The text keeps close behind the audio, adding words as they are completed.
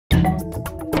Hi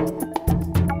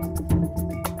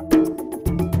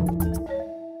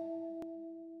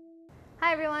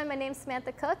everyone, my name is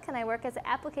Samantha Koch and I work as an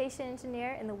application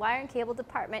engineer in the wire and cable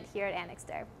department here at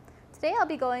Anixter. Today I'll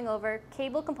be going over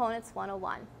Cable Components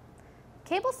 101.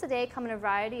 Cables today come in a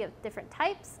variety of different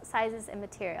types, sizes, and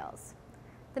materials.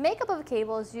 The makeup of a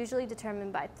cable is usually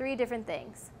determined by three different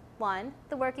things. 1,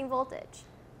 the working voltage.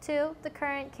 2, the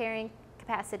current carrying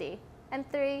capacity.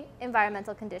 And 3,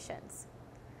 environmental conditions.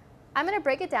 I'm going to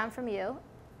break it down from you.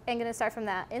 I'm going to start from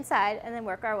the inside and then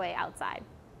work our way outside.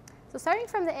 So starting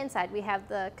from the inside, we have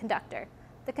the conductor.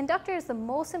 The conductor is the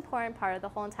most important part of the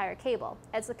whole entire cable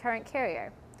as the current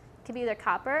carrier. It can be either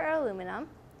copper or aluminum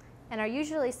and are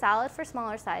usually solid for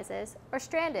smaller sizes or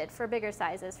stranded for bigger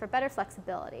sizes for better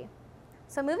flexibility.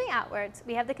 So moving outwards,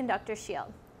 we have the conductor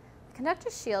shield. The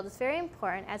conductor shield is very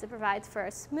important as it provides for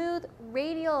a smooth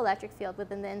radial electric field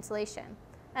within the insulation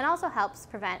and also helps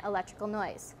prevent electrical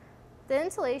noise. The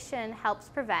insulation helps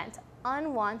prevent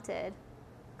unwanted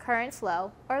current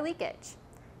flow or leakage.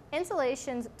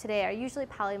 Insulations today are usually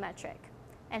polymetric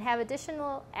and have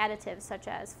additional additives such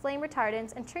as flame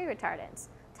retardants and tree retardants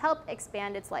to help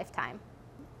expand its lifetime.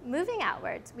 Moving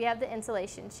outwards, we have the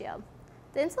insulation shield.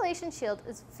 The insulation shield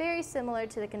is very similar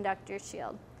to the conductor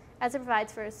shield as it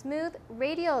provides for a smooth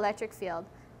radial electric field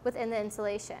within the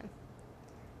insulation.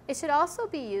 It should also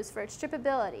be used for its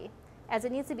strippability as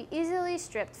it needs to be easily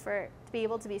stripped to be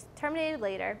able to be terminated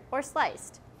later or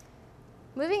sliced.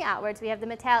 Moving outwards, we have the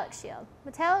metallic shield.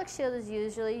 Metallic shield is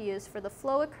usually used for the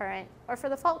flow of current or for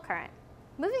the fault current.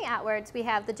 Moving outwards, we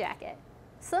have the jacket.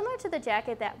 Similar to the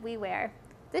jacket that we wear,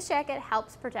 this jacket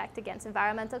helps protect against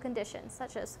environmental conditions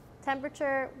such as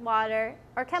temperature, water,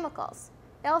 or chemicals.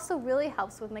 It also really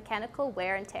helps with mechanical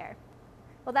wear and tear.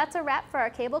 Well, that's a wrap for our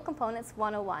Cable Components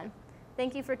 101.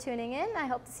 Thank you for tuning in. I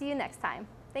hope to see you next time.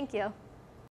 Thank you.